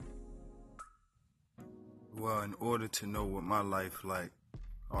Well, in order to know what my life like,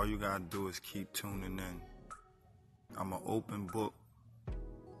 all you gotta do is keep tuning in. I'm an open book,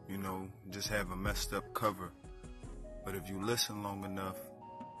 just have a messed up cover. But if you listen long enough,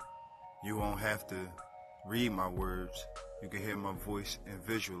 you won't have to read my words. You can hear my voice and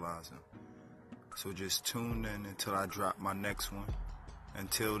visualize them. So just tune in until I drop my next one.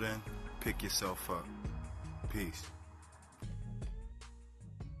 Until then, pick yourself up. Peace.